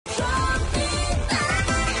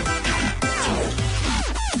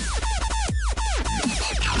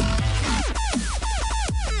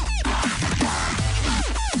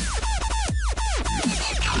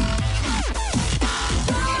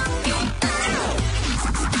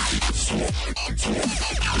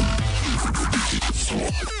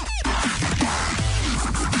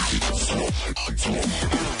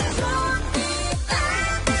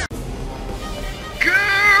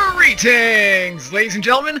Greetings, ladies and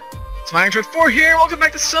gentlemen! It's my Android 4 here, welcome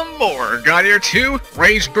back to some more God Eater 2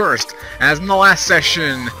 Rage Burst. As in the last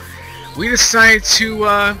session, we decided to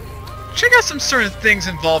check out some certain things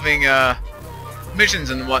involving missions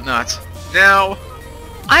and whatnot. Now,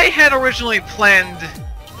 I had originally planned...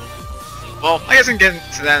 Well, I guess I can get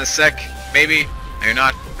into that in a sec. Maybe, maybe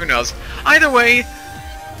not, who knows. Either way,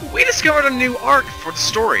 we discovered a new arc for the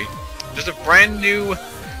story. Just a brand new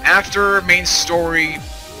after main story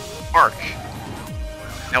arc.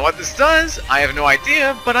 Now what this does, I have no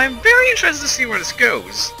idea, but I'm very interested to see where this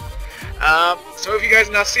goes. So if you guys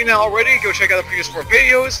have not seen that already, go check out the previous 4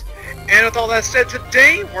 videos. And with all that said,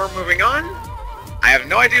 today we're moving on. I have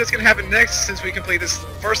no idea what's going to happen next since we complete this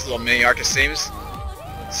first little mini arc, it seems.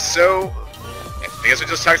 So, I guess we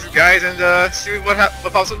just talk to the guys and see what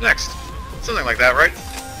pops up next. Something like that, right?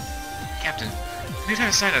 Captain, the new type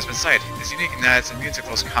of sign has been sighted. It's unique in that it's immune to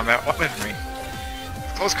close combat weaponry.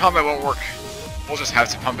 If close combat won't work, we'll just have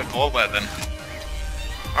to pump it full of lead then.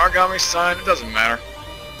 Aragami sign, it doesn't matter.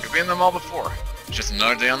 We've been in them all before. Just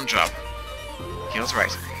another day on the job. He was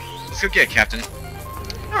right. Let's go get it, Captain.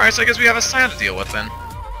 Alright, so I guess we have a sign to deal with then.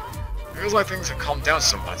 It feels like things have calmed down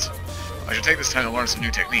somewhat. I should take this time to learn some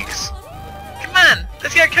new techniques. Come on,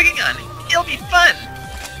 let's get our cooking on. It'll be fun.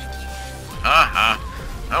 I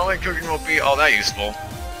don't think cooking will be all that useful.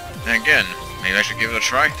 Then again, maybe I should give it a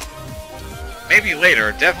try. Maybe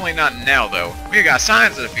later, definitely not now though. We got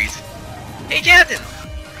signs to defeat. Hey Captain,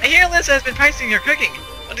 I hear Alyssa has been practicing her cooking.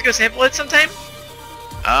 Want to go sample it sometime?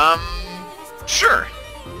 Sure.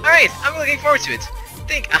 Alright, I'm looking forward to it.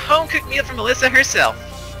 Think, a home-cooked meal from Alyssa herself.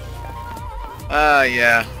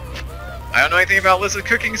 Yeah. I don't know anything about Alyssa's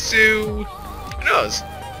cooking, so... who knows?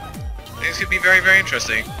 Things could be very, very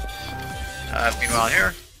interesting. Meanwhile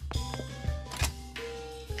here...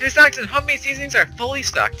 Food stocks and homemade seasonings are fully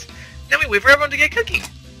stocked. Now we wait for everyone to get cooking.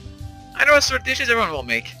 I know what sort of dishes everyone will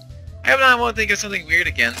make. I hope I won't think of something weird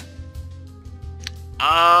again.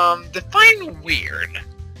 Define weird.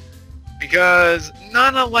 Because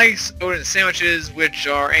Nana likes Odin sandwiches, which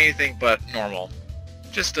are anything but normal.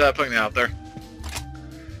 Just, putting that out there.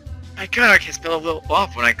 My god, I can spell a little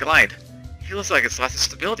off when I glide. It feels like it's lost its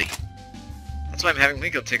stability. That's why I'm having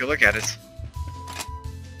Linko take a look at it.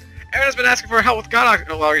 Erin's been asking for help with God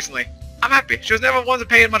a lot recently. I'm happy. She was never one to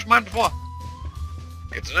pay it much mind before.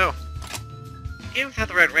 Good to know. Even without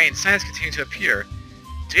the red rain, signs continue to appear.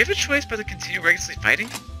 Do we have a choice but to continue recklessly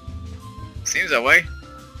fighting? Seems that way.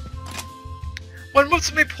 When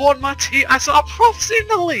Mutsumi poured my tea, I saw a prophecy in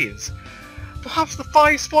the leaves. Perhaps the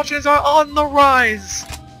fiery fortunes are on the rise.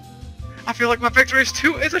 I feel like my victory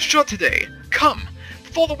too is assured today. Come,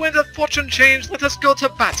 before the wind of fortune change, let us go to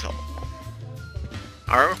battle.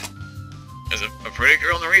 Aru? There's a pretty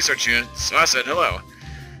girl in the research unit, so I said hello.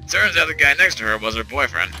 Turns out the guy next to her was her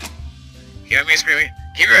boyfriend. Hear me screaming,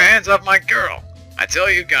 keep your hands off my girl! I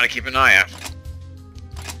tell you, gotta keep an eye out.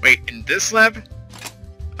 Wait, in this lab?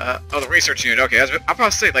 Oh, the research unit, okay, I'll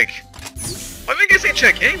probably say, like... well, I guess they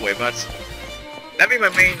check anyway, but... that'd be my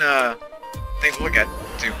main, thing to look at,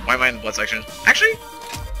 too. Why am I in the blood section? Actually...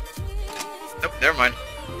 nope, never mind.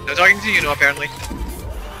 No talking to you, no, apparently.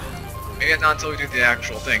 Maybe not until we do the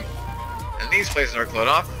actual thing. And these places are closed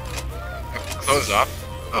off.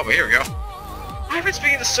 Oh, but here we go. I've been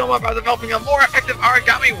speaking to Soma about developing a more effective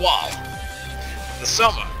Aragami wall. The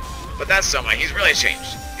Soma. But that Soma, he's really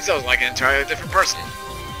changed. He sounds like an entirely different person.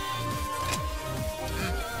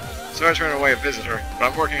 Sorry to turn away a visitor, but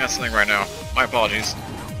I'm working on something right now. My apologies.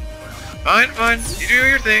 Fine, fine. You do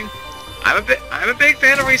your thing. I'm a big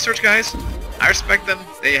fan of research guys. I respect them.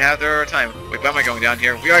 They have their time. Wait, why am I going down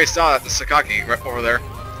here? We already saw the Sakaki right over there.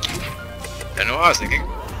 Didn't know what I was thinking.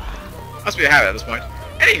 Must be a habit at this point.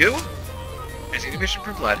 Anywho, I see the mission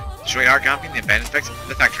for blood. Showing Aragami in the abandoned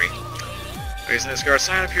factory. Based on this guard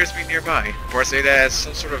sign appears to be nearby. Reports say that as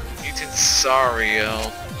some sort of mutant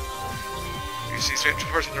Sariel. You see strange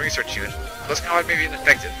person in the research unit. Close combat may be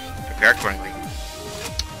ineffective. Prepare accordingly.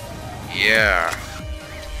 Yeah.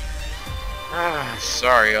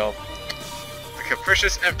 Sariel. The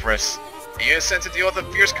Capricious Empress. A unit sent to deal with a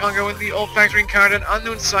fierce Congo in the old factory encountered an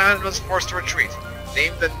unknown scion and was forced to retreat.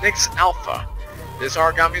 Named the Nyx Alpha. This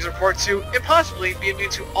Aragami is reported to impossibly be immune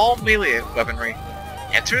to all melee weaponry.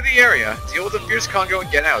 Enter the area, deal with the fierce Congo, and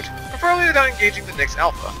get out. Preferably without engaging the Nyx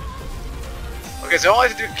Alpha. Okay, so all I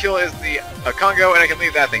have to do to kill is the Congo, and I can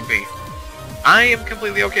leave that thing be. I am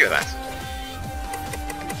completely okay with that.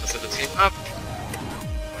 Let's set the team up.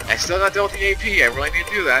 I still not dealt with the AP, I really need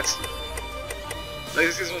to do that.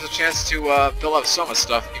 This gives us a chance to build up Soma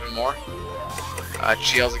stuff even more.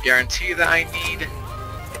 GL's a guarantee that I need.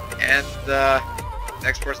 And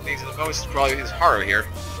next person needs it the most is probably his Haru here.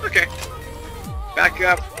 Okay. Back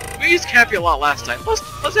up. We used Cappy a lot last time.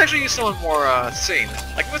 Let's actually use someone more sane,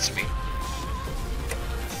 like Mutsumi.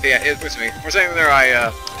 Yeah, it's Mutsumi. For a second there,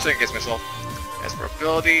 I second guessed myself. As for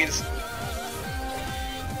abilities,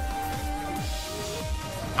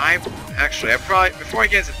 I probably, before I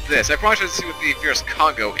get into this, I probably should see what the Fierce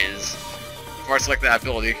Congo is before I select that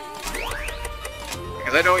ability.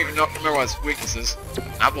 Because I don't even remember what its weakness is.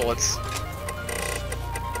 Not bullets.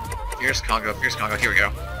 Fierce Congo, here we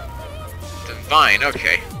go. Divine,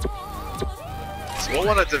 okay. So we'll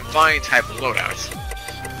want a Divine type loadout.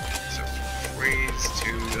 So, freeze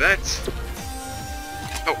to that.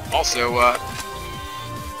 Oh, also,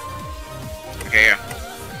 okay, yeah.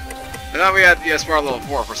 I thought we had the Esper level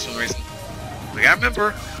 4 for some reason. We gotta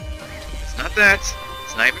remember, it's not that.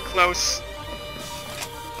 It's not even close.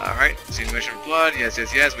 Alright, Simulation of Blood, yes,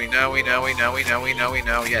 we know,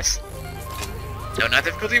 yes. No, not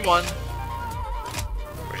difficulty 1.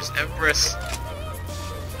 Which is Empress.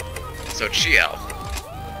 So, Chiel.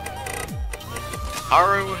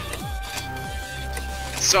 Haru.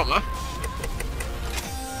 Soma.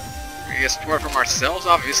 We get support from ourselves,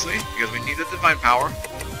 obviously, because we need the Divine Power.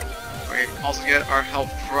 We also get our help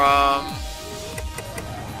from...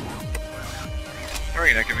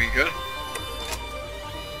 Arena can be good.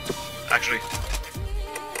 Actually,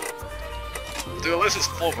 we'll do Alyssa's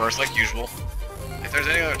full burst like usual. If there's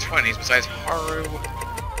any other 20s besides Haru...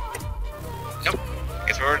 Nope.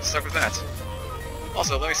 Guess we're already stuck with that.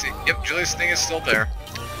 Also, let me see. Yep, Julia's thing is still there.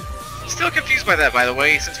 Still confused by that, by the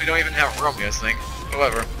way, since we don't even have Romeo's thing.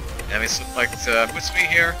 However, let me select Mutsumi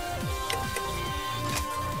here.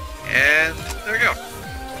 And there we go.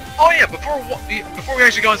 Oh yeah, before we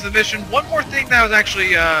actually go into the mission, one more thing that I was actually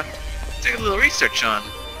doing a little research on.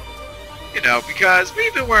 You know, because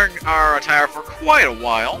we've been wearing our attire for quite a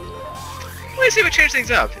while. Let's see if we change things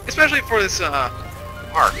up, especially for this arc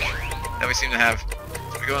that we seem to have.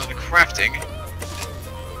 So we go into crafting.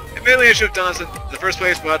 Admittedly, I should have done this in the first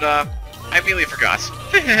place, but I immediately forgot.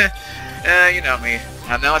 You know me.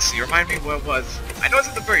 Now let's see. Remind me what it was. I know it's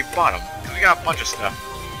at the very bottom because we got a bunch of stuff.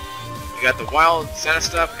 We got the Wild Santa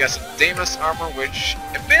stuff. We got some Damus armor, which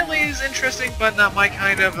admittedly is interesting, but not my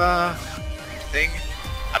kind of thing.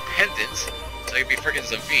 A pendant, so you'd be freaking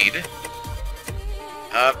Zavid.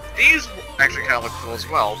 These actually kind of look cool as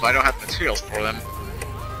well, but I don't have the materials for them.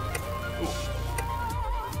 Ooh.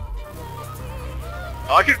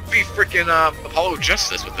 Oh, I could be freaking Apollo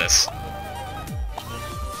Justice with this.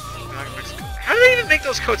 How do they even make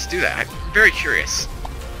those coats do that? I'm very curious.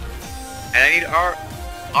 And I need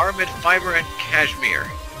Aramid Fiber and Cashmere.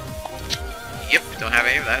 Yep, don't have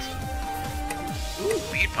any of that. Ooh,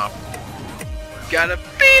 Weed Pump. Gotta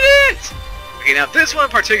beat it! Okay, now this one in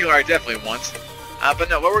particular I definitely want. But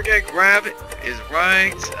no, what we're gonna grab is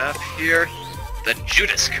right up here. The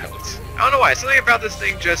Judas coat. I don't know why, something about this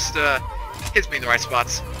thing just hits me in the right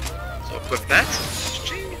spots. So equip that.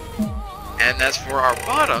 And as for our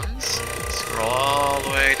bottoms, scroll all the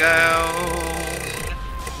way down.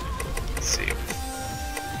 Let's see.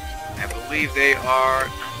 I believe they are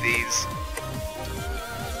these.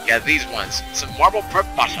 Yeah, these ones. Some marble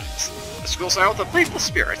prep bottoms. The school style with a playful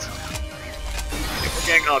spirit. If we're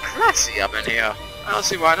getting all classy up in here, I don't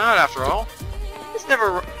see why not after all. It's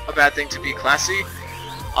never a bad thing to be classy.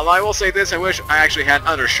 Although I will say this, I wish I actually had an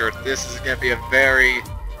undershirt. This is going to be a very,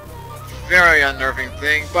 very unnerving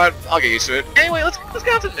thing, but I'll get used to it. Anyway, let's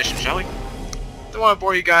get on to the mission, shall we? Don't want to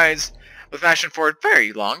bore you guys with fashion forward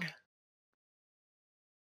very long.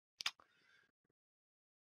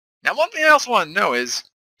 Now, one thing I also want to know is,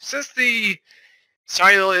 since the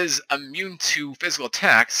Cyril is immune to physical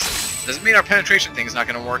attacks, doesn't mean our penetration thing is not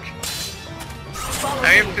going to work.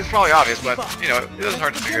 I mean, it's probably obvious, but, you know, it isn't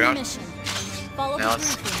hard to figure out. Now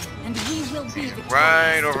let's see.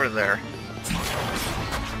 Right over there.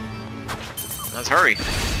 Let's hurry.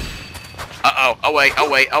 Uh-oh.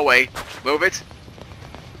 Away. Move it.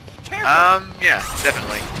 Yeah,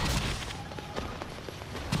 definitely.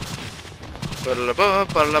 Ba-da-ba,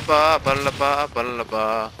 ba-da-ba, ba-da-ba,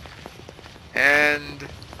 ba-da-ba. And...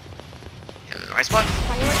 in the right spot?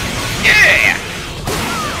 Yeah!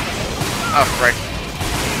 Oh, frick.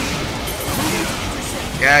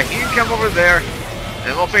 Yeah, he can come over there,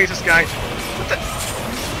 and we'll face this guy. What the?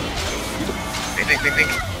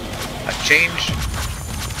 Think. A change.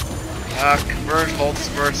 Converge, hold,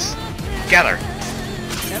 disperse, gather.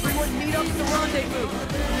 Everyone meet up at the rendezvous.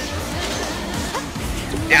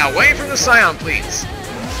 Yeah, away from the Scion, please.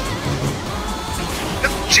 No,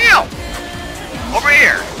 chill! Over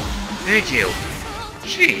here! Thank you.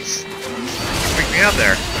 Jeez. Freak me out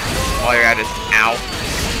there. While you're at it. Ow.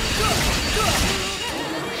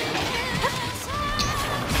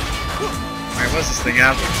 what's this thing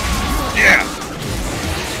have? Yeah!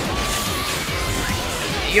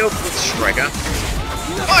 Neo with Striker.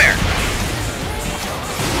 Fire!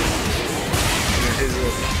 His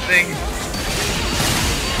little thing.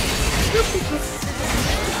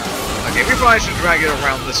 Okay, we probably should drag it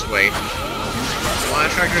around this way. You want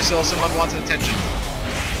to attract yourself some unwanted attention.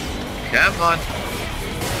 Come on.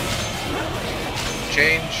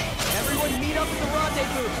 Change. Everyone meet up at the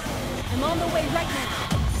rendezvous. I'm on the way right now.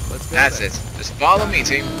 Let's go. That's it. Just follow me,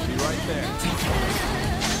 team. Be right there.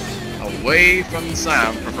 Away from the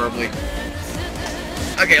sound, preferably.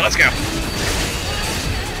 Okay, let's go.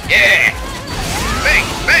 Yeah! Bang!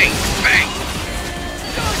 Bang! Bang!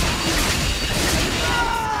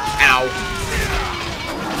 Ow!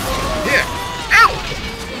 Yeah! Ow!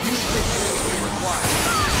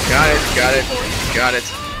 Got it, got it, got it.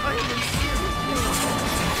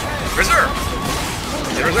 Reserve!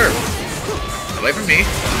 It's a reserve. Away from me.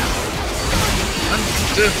 1,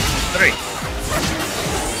 2, 3.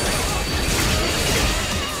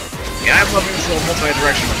 Yeah, I'm loving this little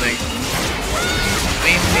multi-directional thing. I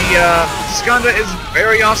mean, the Skanda is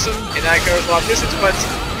very awesome in that it covers a lot of distance, but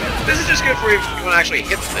this is just good for you if you want to actually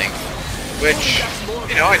hit the thing. Which,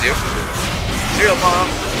 you know, I do. Serial bomb.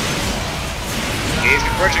 He's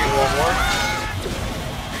converging a little more.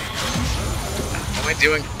 What am I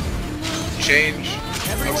doing? Change.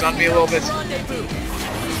 Focus on me a little bit.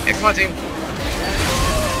 Hey, come on, team.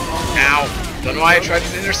 Ow. Don't know why I tried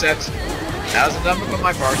to intercept. That was a dumb move on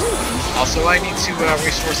my part. Also, I need to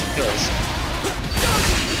restore some pills.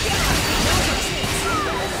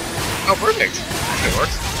 Oh, perfect. Actually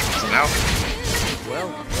works. Somehow.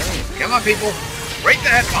 Well, Come on, people. Break the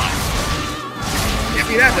head bomb. Can't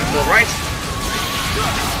be that difficult, right?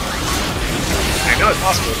 I know it's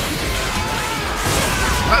possible.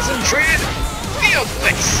 Concentrated field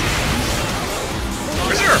blitz.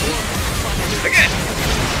 Reserve. Again.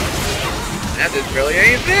 That did barely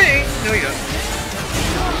anything. No, you don't.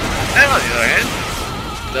 And on the other hand,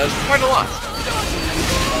 does quite a lot.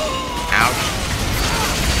 Ouch.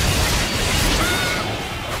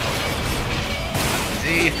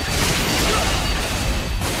 See.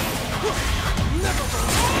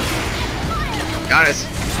 Got it.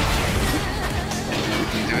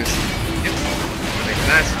 Do this. Yep. Like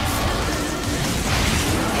that.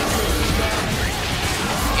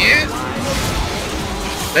 Yeah.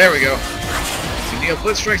 There we go. Some Neo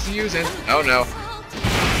Blitz strikes to use, and oh no.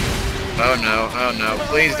 Oh no, oh no,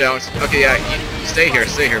 please don't. Okay, yeah, stay here,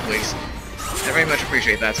 please. I very much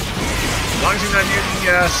appreciate that. As long as you're not near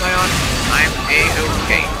the Scion, I'm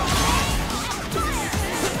A-okay.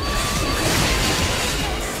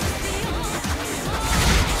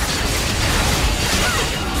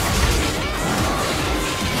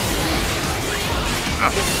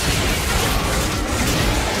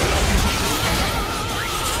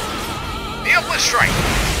 Neo Blitz strike!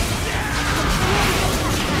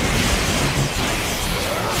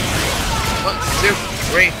 1, 2,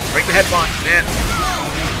 3, break the head bond, man.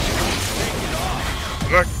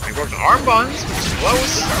 We worked on arm bonds, which is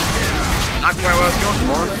close. Not quite what I was going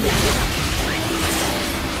for.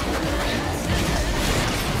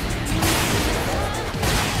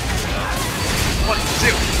 1,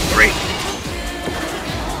 2, 3.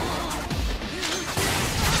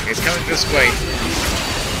 Okay, it's coming this way.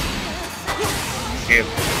 Okay.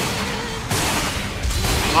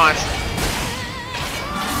 Come on.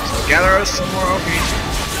 So gather us some more OP.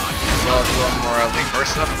 As well as a little more Link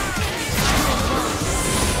burst up.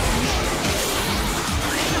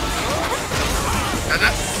 No,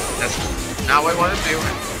 that's not what I wanted to do. I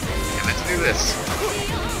meant to do this.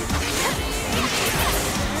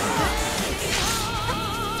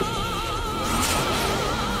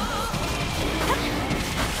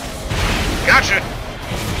 Gotcha!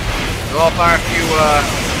 So I'll fire a few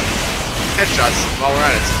headshots while we're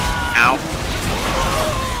at it. Ow.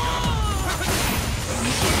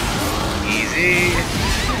 Easy.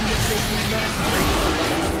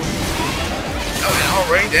 Oh, and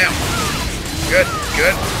already down. Good,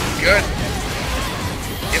 good, good.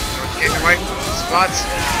 Get the right spots,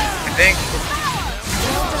 I think.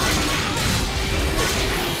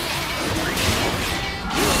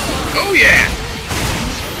 Oh yeah!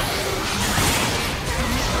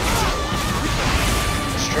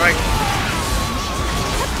 Strike.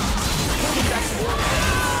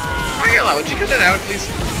 Margella, would you cut that out, please?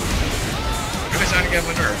 I'm really starting to get on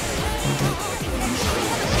my nerve.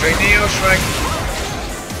 Straight Neo, strike.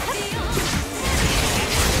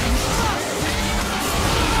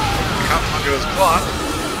 Come under his block.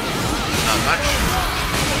 Not much.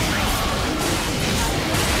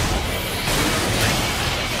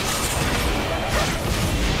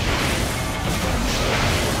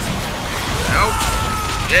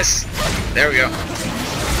 this. There we go.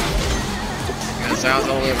 Got sounds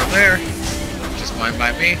all the way over there. Just fine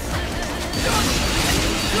by me.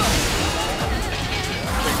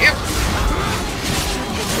 Yep.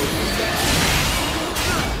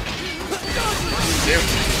 2,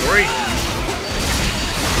 3.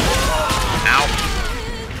 Ow.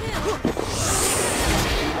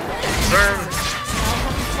 Serve.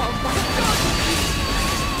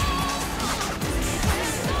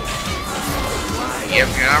 Yep,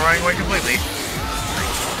 you're not running away completely.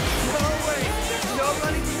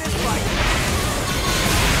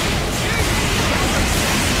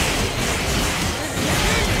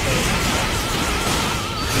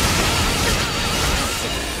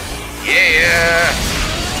 Yeah!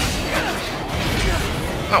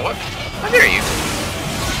 Oh, what? How dare you?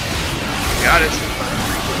 Got it.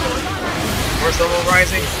 Force level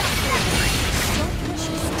rising.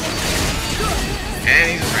 And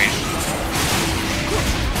he's in range.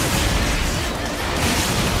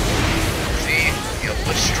 See? He'll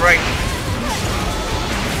push strike.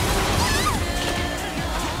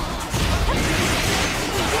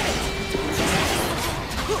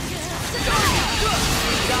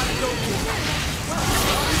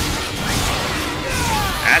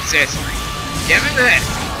 That's it. Give him that.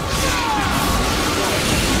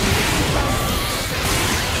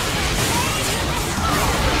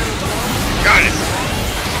 Got it.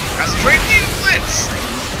 Concentrate the blitz.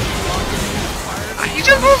 You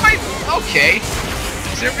just moved my... Okay.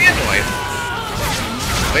 Consider me annoyed.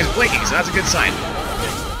 But he's blinking, so that's a good sign.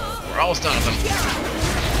 We're almost done with him.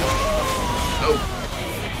 Oh.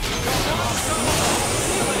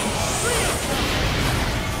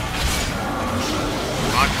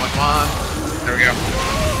 Come on. There we go.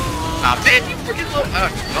 Ah, man, you freaking low.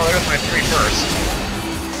 No, there's my 3 first.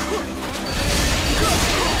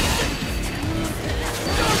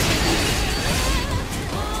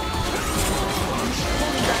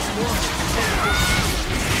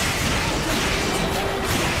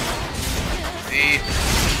 See?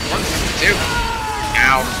 1, 2.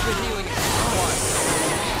 Ow.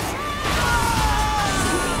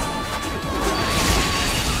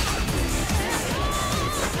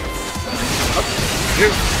 Two,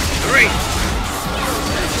 3.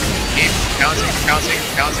 Keep counting.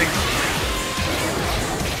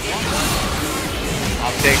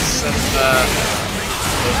 I'll take some,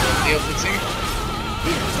 neoblitzing.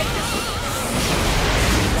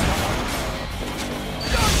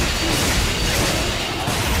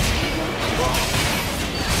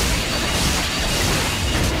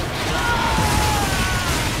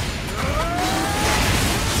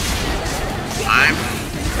 I'm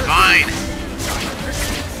fine.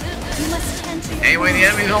 Anyway, the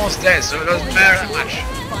enemy's almost dead, so it doesn't matter that much.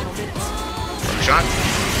 Shot.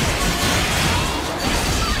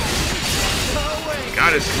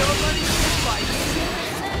 Got it.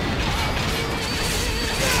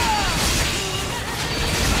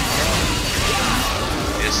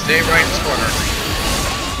 Just stay right in this corner.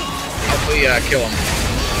 Hopefully, kill him.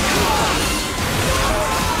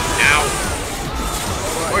 Ow.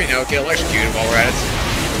 Or, you know, get electrocuted while we're at it.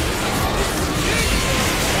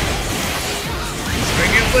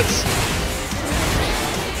 Bring in blitz.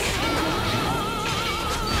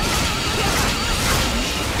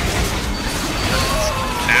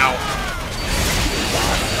 Ow.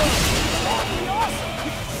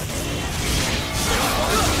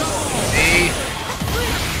 See?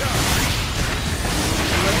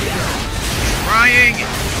 Trying.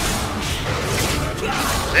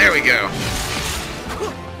 There we go.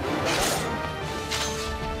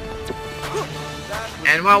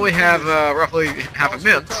 And while we have roughly half a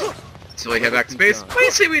minute until we head back to base, why do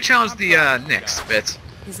you say we challenge the next bit?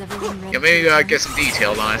 Yeah, maybe get some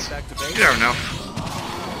details on it. You never know.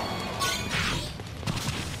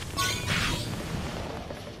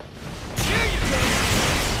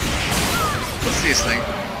 What's this thing?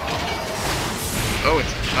 Oh,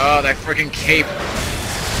 it's that freaking cape.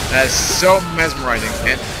 That is so mesmerizing.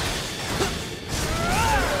 And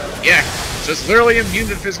yeah, so it's literally immune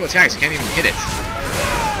to physical attacks. You can't even hit it.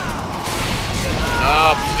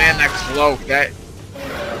 Oh man, that cloak,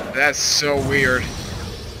 that's so weird.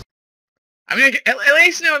 I mean, at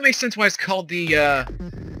least now it makes sense why it's called the,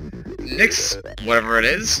 Nyx, whatever it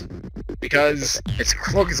is. Because its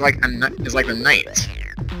cloak is like the knight.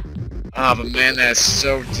 Ah, but man, that's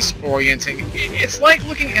so disorienting. It's like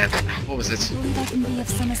looking at... What was it?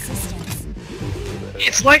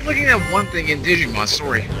 It's like looking at one thing in Digimon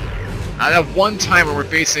story. That one time when we're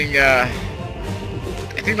facing, I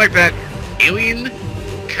think like that alien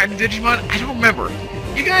kind of Digimon? I don't remember.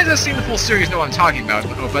 You guys have seen the full series know what I'm talking about,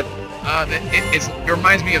 but it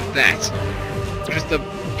reminds me of that. Just the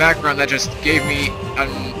background that just gave me an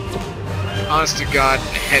honest-to-God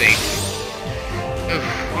headache.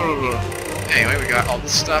 Anyway, we got all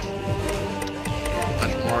this stuff.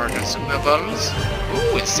 Much more consumer bottles.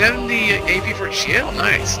 Ooh, it's 70 AP for chill.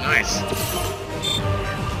 Nice, nice.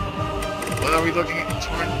 What are we looking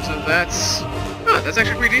towards? That's... Oh, that's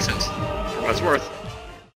actually pretty decent. For what it's worth.